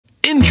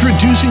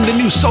Introducing the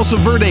new Salsa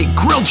Verde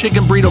grilled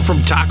chicken burrito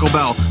from Taco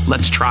Bell.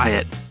 Let's try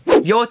it.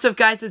 Yo, what's up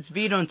guys, it's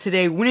Vito, and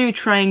today we're going to be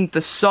trying the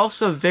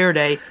Salsa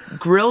Verde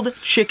grilled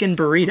chicken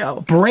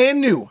burrito. Brand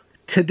new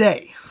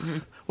today.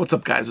 What's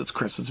up guys, it's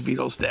Chris, it's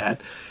Vito's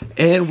dad.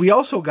 And we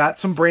also got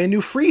some brand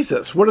new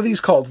freezes. What are these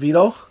called,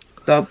 Vito?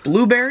 The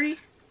blueberry,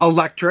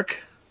 electric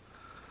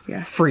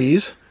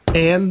freeze,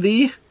 and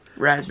the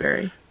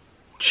raspberry,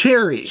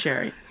 cherry.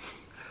 cherry.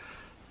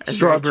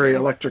 Strawberry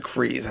electric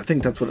freeze. I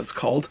think that's what it's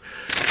called.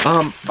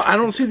 But I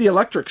don't see the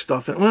electric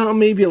stuff. Well,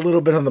 maybe a little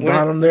bit on the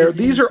bottom there.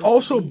 These are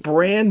also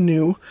brand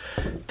new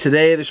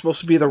today. They're supposed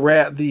to be the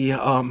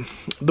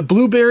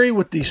blueberry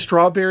with the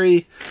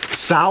strawberry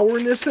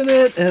sourness in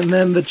it, and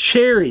then the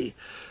cherry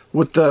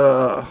with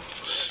the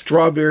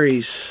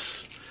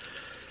strawberries.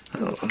 I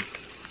don't know.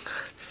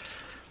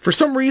 For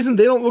some reason,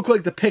 they don't look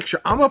like the picture.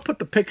 I'm gonna put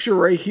the picture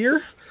right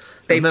here.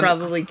 They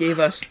probably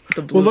gave us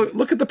the blue. Well,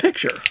 look at the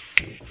picture.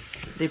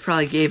 They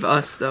probably gave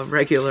us the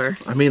regular.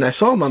 I mean, I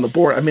saw them on the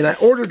board. I mean, I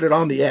ordered it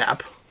on the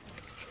app.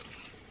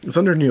 It's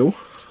under new.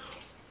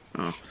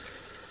 Oh.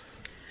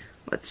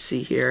 Let's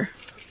see here.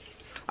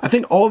 I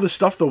think all this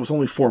stuff, though, was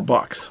only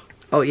 $4.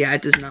 Oh, yeah,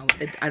 it does not.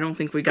 I don't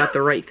think we got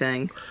the right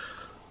thing.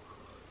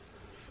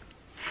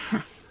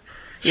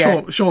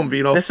 Yeah. Show them,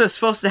 Vito. This was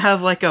supposed to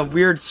have, like, a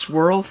weird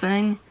swirl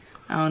thing.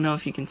 I don't know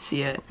if you can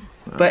see it.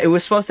 But it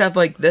was supposed to have,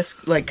 like, this,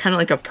 like, kind of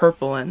like a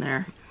purple in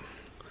there.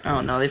 I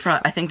don't know.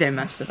 I think they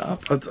messed it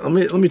up.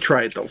 Let me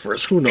try it though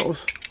first. Who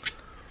knows?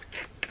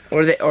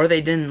 Or they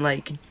didn't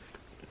like.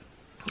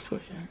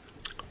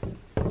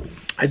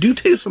 I do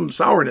taste some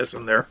sourness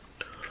in there.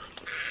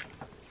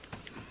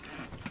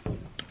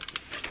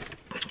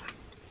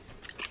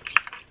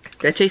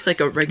 That tastes like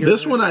a regular.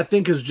 This one I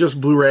think is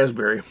just blue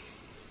raspberry.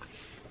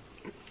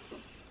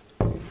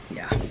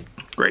 Yeah.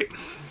 Great.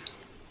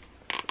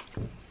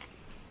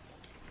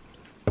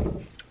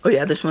 Oh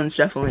yeah, this one's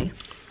definitely.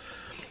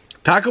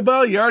 Taco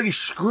Bell, you already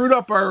screwed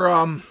up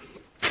our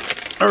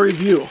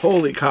review.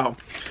 Holy cow.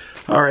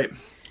 Alright,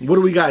 what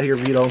do we got here,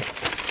 Vito?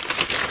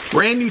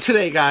 Brand new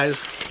today, guys.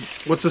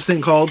 What's this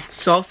thing called?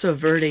 Salsa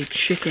Verde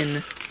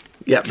chicken.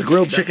 Yeah, the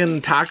grilled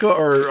chicken taco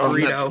or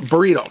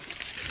burrito.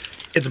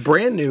 It's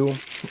brand new,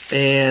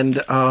 and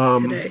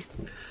today.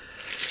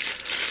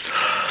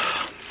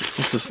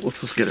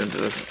 Let's just get into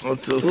this.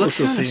 Let's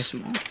just see.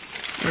 Small.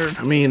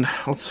 I mean,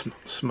 let's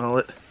smell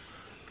it.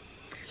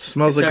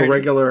 Smells like a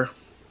regular.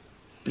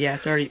 Yeah,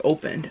 it's already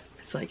opened.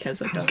 It's like has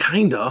like a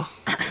kinda.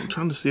 I'm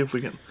trying to see if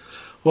we can.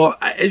 Well,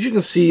 as you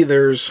can see,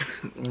 there's.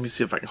 Let me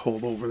see if I can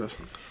hold over this.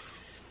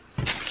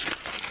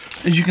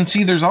 As you can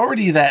see, there's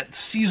already that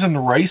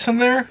seasoned rice in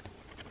there.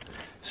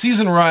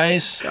 Seasoned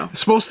rice. Yeah. It's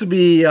supposed to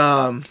be.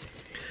 I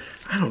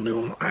don't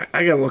know. I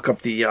gotta look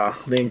up the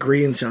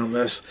ingredients on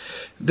this.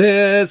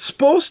 That's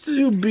supposed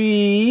to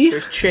be.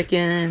 There's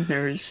chicken.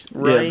 There's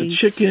rice. Yeah, the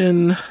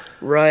chicken.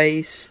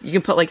 Rice. You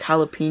can put like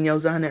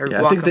jalapenos on it or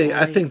guacamole.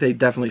 I think they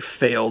definitely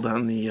failed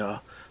on the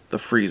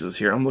freezes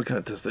here. I'm looking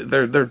at this.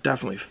 They're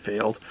definitely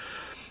failed.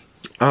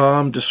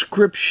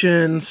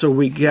 Description. So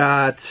we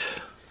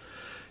got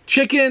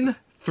chicken,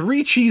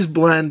 3 cheese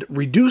blend,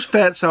 reduced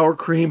fat sour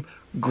cream,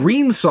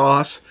 green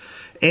sauce,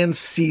 and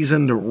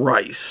seasoned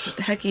rice. What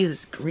the heck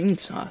is green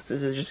sauce?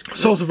 Is it just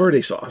Salsa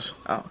Verde sauce?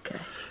 Oh, okay.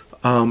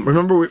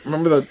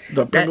 Remember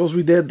the Pringles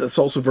we did, the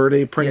Salsa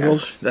Verde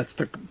Pringles? Yeah.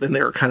 Then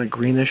they were kind of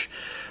greenish.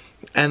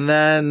 And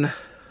then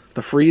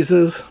the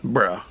freezes,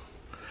 bruh.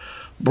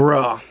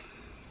 Like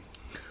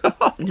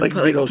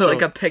put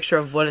like a picture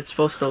of what it's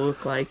supposed to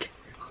look like.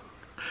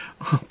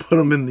 Put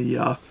them in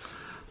the.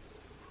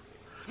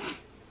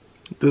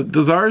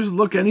 Does ours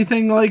look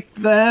anything like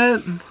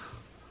that?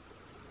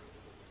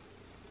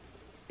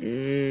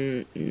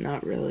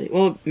 Not really.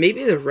 Well,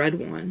 maybe the red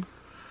one,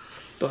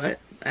 but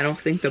I don't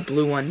think the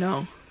blue one.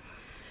 No,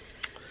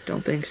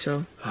 don't think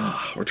so.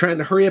 We're trying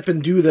to hurry up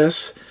and do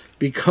this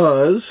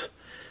because.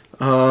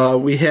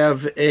 We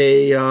have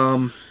a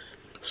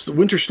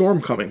winter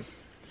storm coming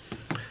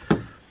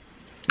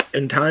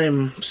in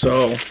time,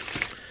 so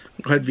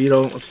go ahead,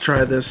 Vito. Let's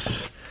try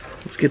this.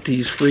 Let's get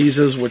these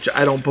freezes, which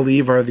I don't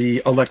believe are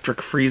the electric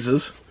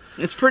freezes.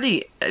 It's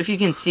pretty. If you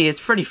can see,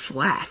 it's pretty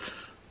flat.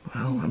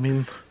 Well, I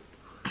mean,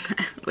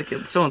 like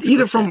someone's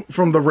eat it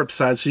from the rip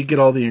side, so you get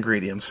all the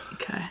ingredients.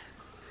 Okay,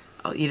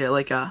 I'll eat it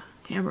like a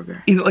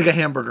hamburger. Eat it like a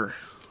hamburger.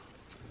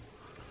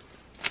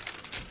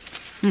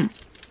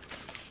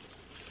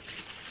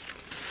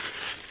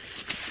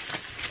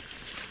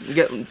 You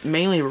get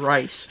mainly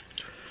rice.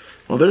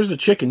 Well, there's the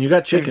chicken. You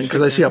got chicken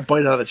because I see a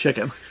bite out of the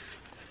chicken.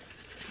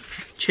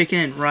 Chicken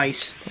and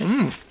rice.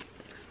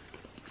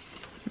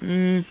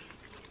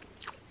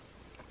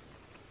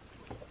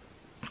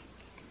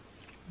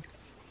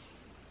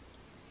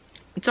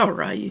 It's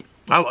alright.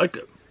 I like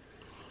it.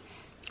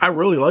 I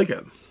really like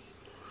it.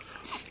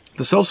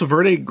 The Salsa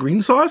Verde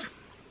green sauce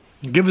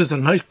gives us a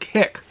nice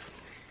kick.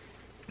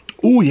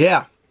 Ooh,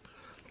 yeah.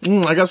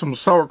 I got some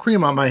sour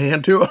cream on my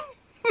hand, too.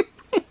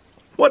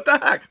 What the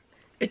heck?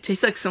 It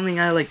tastes like something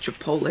out of like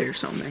Chipotle or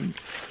something.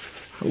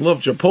 I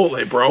love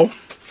Chipotle, bro.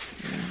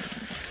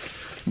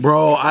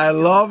 Bro, I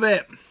love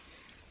it.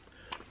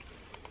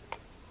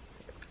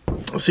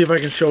 Let's see if I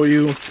can show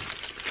you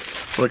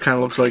what it kind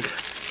of looks like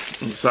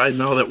inside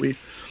now that we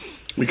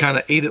kind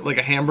of ate it like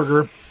a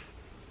hamburger.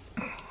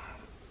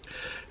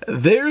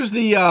 There's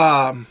the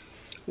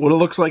what it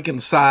looks like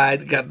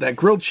inside. Got that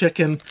grilled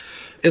chicken.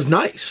 Is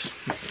nice.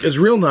 Is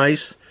real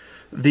nice.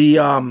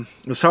 The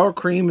sour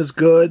cream is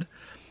good.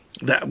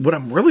 What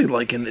I'm really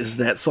liking is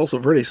that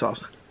salsa verde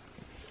sauce.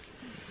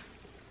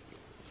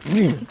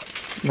 You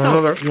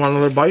want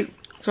another bite?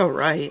 It's all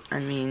right. I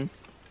mean,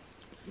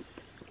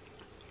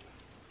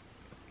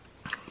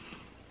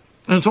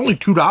 and it's only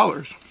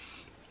 $2.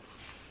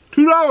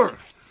 $2.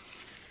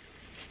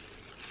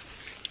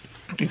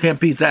 You can't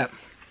beat that.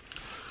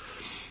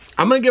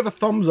 I'm gonna give a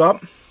thumbs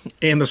up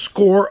and a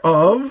score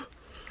of,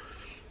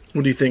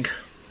 what do you think?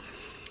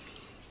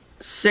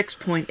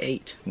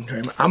 6.8.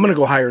 Okay, I'm gonna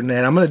go higher than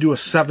that. I'm gonna do a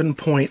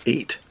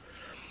 7.8.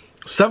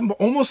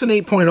 Almost an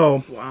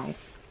 8.0. Wow.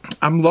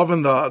 I'm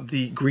loving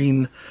the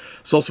green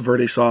salsa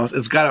verde sauce.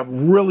 It's got a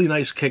really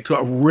nice kick to it,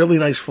 a really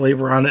nice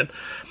flavor on it.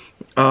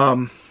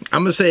 I'm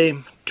gonna say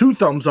 2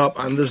 thumbs up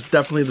on this,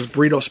 definitely this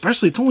burrito,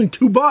 especially it's only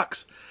 $2.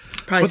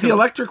 Probably but the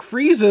electric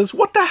freezes,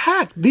 what the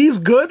heck? These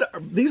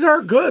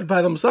are good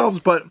by themselves,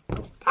 but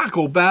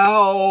Taco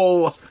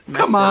Bell,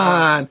 come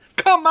on.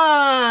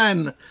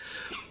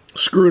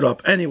 Screwed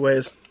up.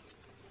 Anyways,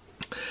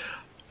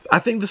 I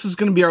think this is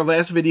going to be our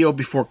last video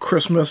before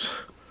Christmas.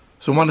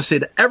 So I want to say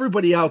to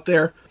everybody out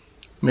there,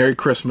 Merry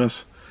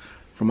Christmas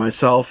from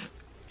myself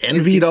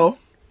and Vito.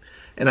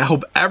 And I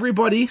hope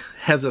everybody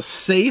has a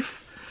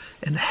safe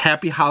and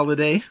happy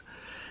holiday.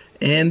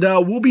 And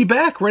we'll be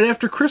back right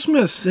after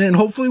Christmas. And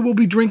hopefully we'll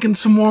be drinking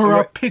some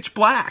more Pitch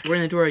Black. We're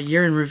going to do our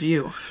year in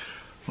review.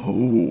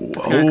 It's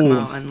gonna come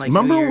out on, like,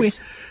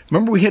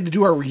 remember we had to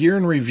do our year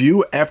in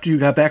review after you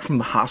got back from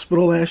the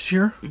hospital last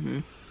year? Mm-hmm.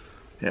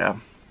 Yeah,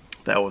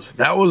 that was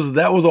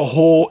a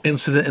whole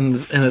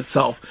incident in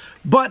itself.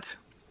 But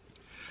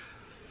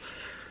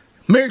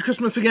Merry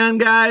Christmas again,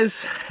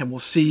 guys, and we'll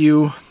see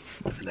you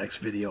in the next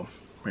video.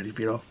 Ready,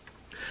 Vito?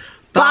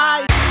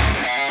 Bye.